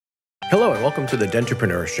Hello and welcome to the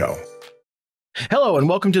Dentrepreneur Show. Hello and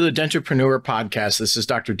welcome to the Dentrepreneur Podcast. This is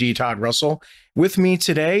Dr. D. Todd Russell. With me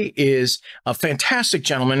today is a fantastic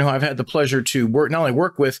gentleman who I've had the pleasure to not only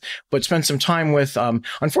work with, but spend some time with.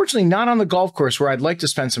 Unfortunately, not on the golf course where I'd like to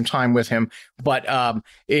spend some time with him, but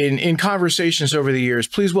in conversations over the years.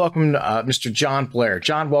 Please welcome Mr. Jon Blair.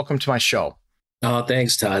 Jon, welcome to my show. Oh,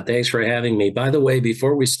 thanks, Todd. Thanks for having me. By the way,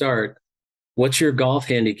 before we start, what's your golf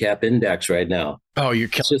handicap index right now? Oh, you're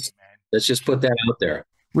killing me, man. Let's just put that out there.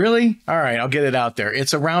 Really? All right, I'll get it out there.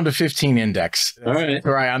 It's around a 15 index. All right.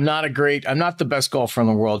 All right. I'm not the best golfer in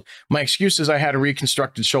the world. My excuse is I had a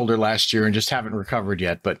reconstructed shoulder last year and just haven't recovered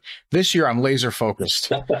yet. But this year I'm laser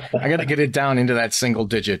focused. I got to get it down into that single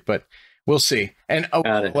digit, but we'll see. And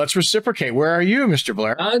let's reciprocate. Where are you, Mr.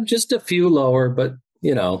 Blair? Just a few lower, but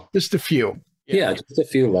you know. Just a few. Yeah, just a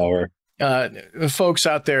few lower. Folks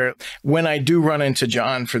out there, when I do run into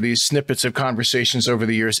Jon for these snippets of conversations over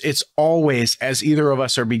the years, it's always as either of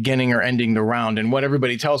us are beginning or ending the round. And what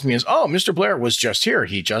everybody tells me is, oh, Mr. Blair was just here.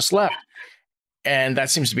 He just left. And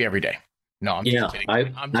that seems to be every day. No, I'm just kidding.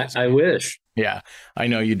 I wish. Yeah, I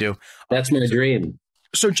know you do. That's my dream.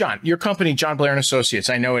 So, Jon, your company, Jon Blair and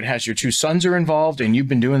Associates, I know it has your two sons are involved, and you've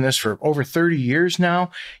been doing this for over 30 years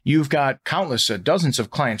now. You've got countless, dozens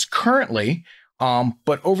of clients currently.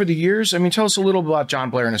 But over the years, tell us a little about Jon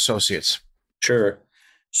Blair and Associates. Sure.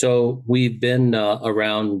 So we've been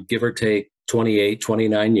around, give or take, 28,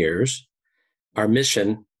 29 years. Our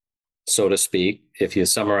mission, so to speak, if you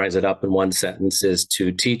summarize it up in one sentence, is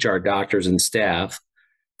to teach our doctors and staff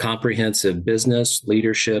comprehensive business,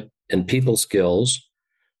 leadership, and people skills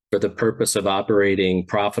for the purpose of operating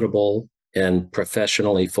profitable and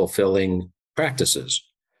professionally fulfilling practices.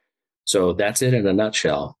 So that's it in a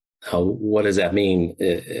nutshell. What does that mean,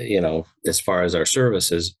 as far as our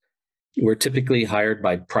services? We're typically hired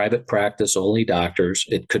by private practice only doctors.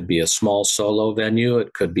 It could be a small solo venue.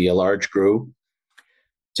 It could be a large group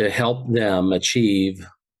to help them achieve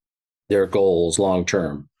their goals long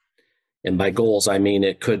term. And by goals, I mean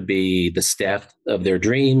it could be the staff of their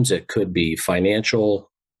dreams. It could be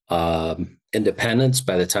financial independence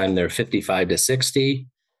by the time they're 55 to 60.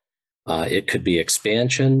 It could be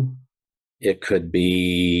expansion. It could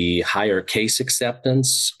be higher case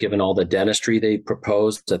acceptance, given all the dentistry they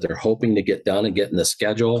propose that they're hoping to get done and get in the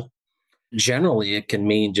schedule. Generally, it can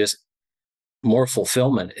mean just more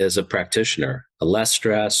fulfillment as a practitioner, less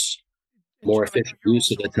stress, more efficient use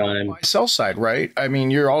of the time. Sell side, right?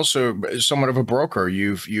 You're also somewhat of a broker.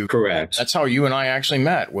 You've Correct. That's how you and I actually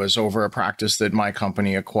met, was over a practice that my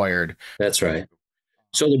company acquired. That's right.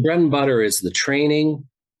 So the bread and butter is the training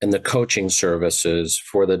and the coaching services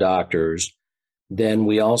for the doctors. Then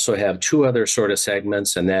we also have two other sort of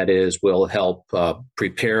segments, and that is we'll help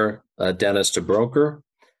prepare a dentist to broker,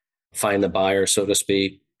 find the buyer, so to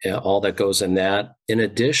speak, all that goes in that. In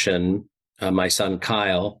addition, my son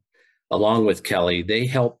Kyle, along with Kelly, they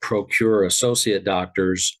help procure associate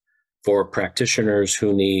doctors for practitioners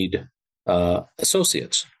who need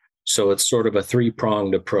associates. So it's sort of a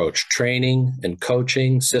three-pronged approach: training and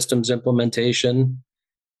coaching, systems implementation,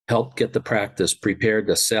 help get the practice prepared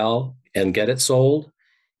to sell and get it sold.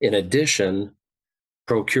 In addition,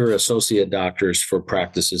 procure associate doctors for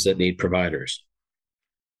practices that need providers.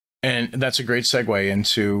 And that's a great segue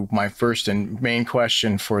into my first and main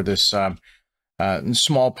question for this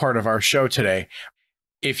small part of our show today.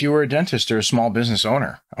 If you were a dentist or a small business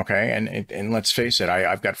owner, okay, and let's face it,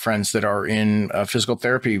 I've got friends that are in physical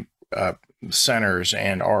therapy centers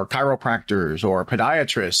and are chiropractors or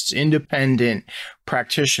podiatrists, independent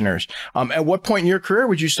practitioners. At what point in your career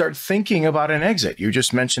would you start thinking about an exit? You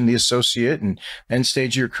just mentioned the associate and end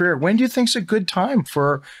stage of your career. When do you think is a good time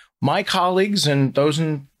for my colleagues and those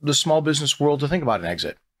in the small business world to think about an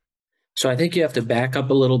exit? So I think you have to back up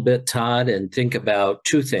a little bit, Todd, and think about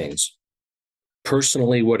two things.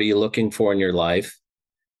 Personally, what are you looking for in your life?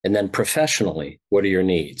 And then professionally, what are your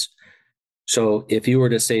needs? So if you were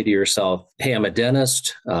to say to yourself, hey, I'm a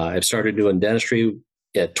dentist, I've started doing dentistry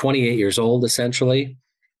at 28 years old, essentially,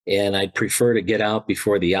 and I'd prefer to get out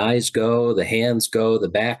before the eyes go, the hands go, the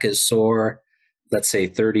back is sore, let's say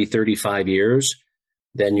 30, 35 years,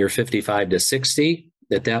 then you're 55 to 60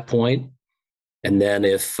 at that point. And then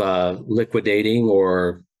if liquidating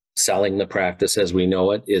or selling the practice as we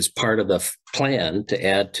know it is part of the plan to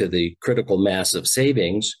add to the critical mass of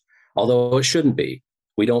savings, although it shouldn't be.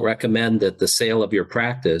 We don't recommend that the sale of your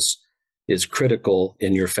practice is critical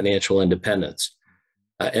in your financial independence.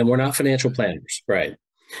 And we're not financial planners, right?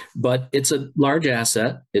 But it's a large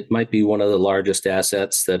asset. It might be one of the largest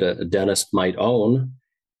assets that a dentist might own.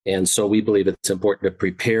 And so we believe it's important to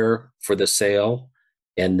prepare for the sale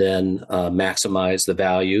and then maximize the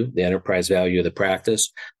value, the enterprise value of the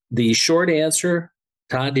practice. The short answer,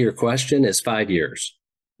 Todd, to your question is 5 years,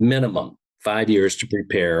 minimum 5 years to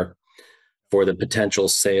prepare for the potential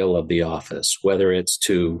sale of the office, whether it's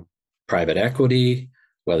to private equity,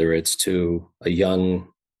 whether it's to a young,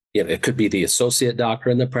 it could be the associate doctor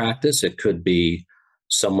in the practice. It could be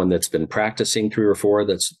someone that's been practicing 3 or 4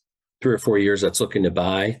 years that's looking to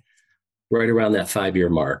buy, right around that 5-year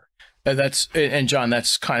mark. And Jon,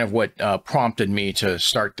 that's kind of what prompted me to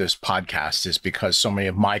start this podcast, is because so many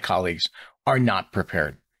of my colleagues are not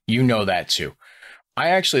prepared. You know that too. I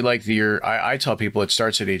actually like the year, I tell people it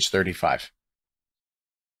starts at age 35.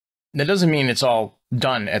 That doesn't mean it's all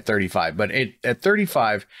done at 35, but at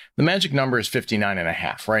 35, the magic number is 59 and a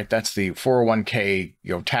half, right? That's the 401k,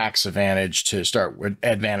 tax advantage to start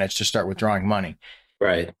withdrawing money.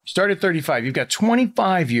 Right. Start at 35, you've got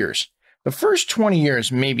 25 years. The first 20 years,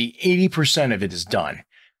 maybe 80% of it is done.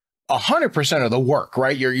 100% of the work,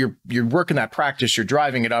 right? You're working that practice, you're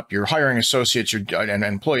driving it up, you're hiring associates and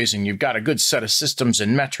employees, and you've got a good set of systems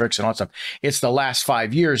and metrics and all that stuff. It's the last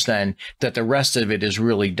 5 years then that the rest of it is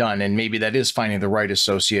really done. And maybe that is finding the right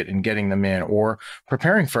associate and getting them in, or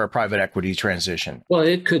preparing for a private equity transition. Well,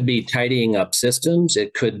 it could be tidying up systems.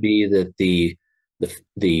 It could be that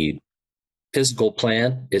the physical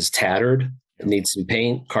plant is tattered, it needs some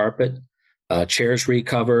paint, carpet, chairs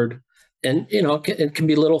recovered. And, it can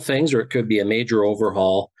be little things, or it could be a major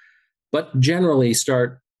overhaul, but generally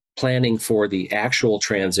start planning for the actual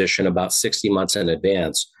transition about 60 months in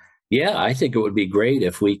advance. Yeah, I think it would be great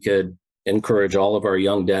if we could encourage all of our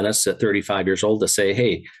young dentists at 35 years old to say,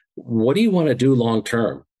 hey, what do you want to do long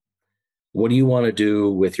term? What do you want to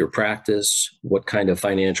do with your practice? What kind of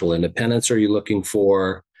financial independence are you looking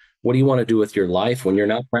for? What do you want to do with your life when you're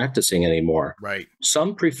not practicing anymore? Right.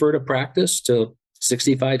 Some prefer to practice to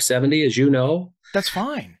 65, 70, as you know. That's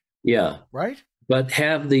fine. Yeah. Right. But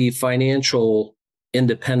have the financial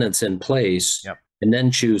independence in place, yep, and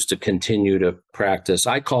then choose to continue to practice.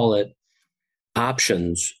 I call it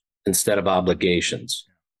options instead of obligations.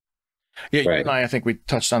 Yeah. Right. I think we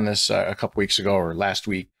touched on this a couple weeks ago or last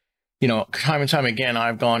week. Time and time again,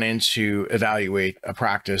 I've gone in to evaluate a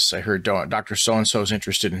practice. I heard Dr. So-and-so is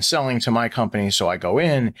interested in selling to my company. So I go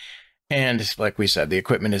in. And like we said, the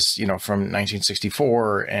equipment is, from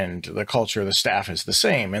 1964, and the culture of the staff is the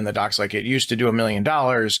same. And the doc's like, it used to do $1 million.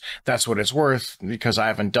 That's what it's worth, because I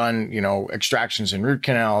haven't done, extractions and root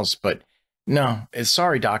canals. But no,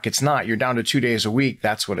 sorry, doc, it's not. You're down to 2 days a week.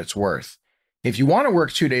 That's what it's worth. If you want to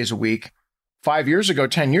work 2 days a week, 5 years ago,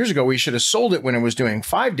 10 years ago, we should have sold it when it was doing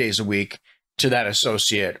 5 days a week to that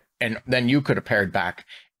associate. And then you could have pared back.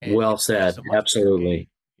 Well said. Absolutely.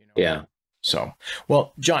 Yeah. So,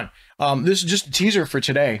 well, Jon, this is just a teaser for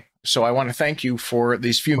today. So I want to thank you for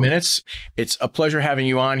these few minutes. It's a pleasure having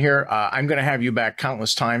you on here. I'm going to have you back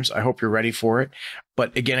countless times. I hope you're ready for it.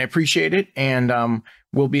 But again, I appreciate it. And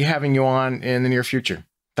we'll be having you on in the near future.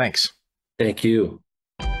 Thanks. Thank you.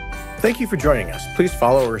 Thank you for joining us. Please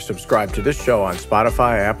follow or subscribe to this show on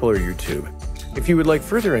Spotify, Apple, or YouTube. If you would like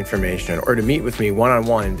further information or to meet with me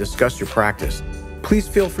one-on-one and discuss your practice, please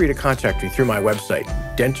feel free to contact me through my website,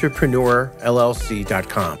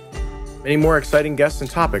 dentrepreneurllc.com. Many more exciting guests and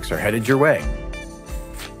topics are headed your way.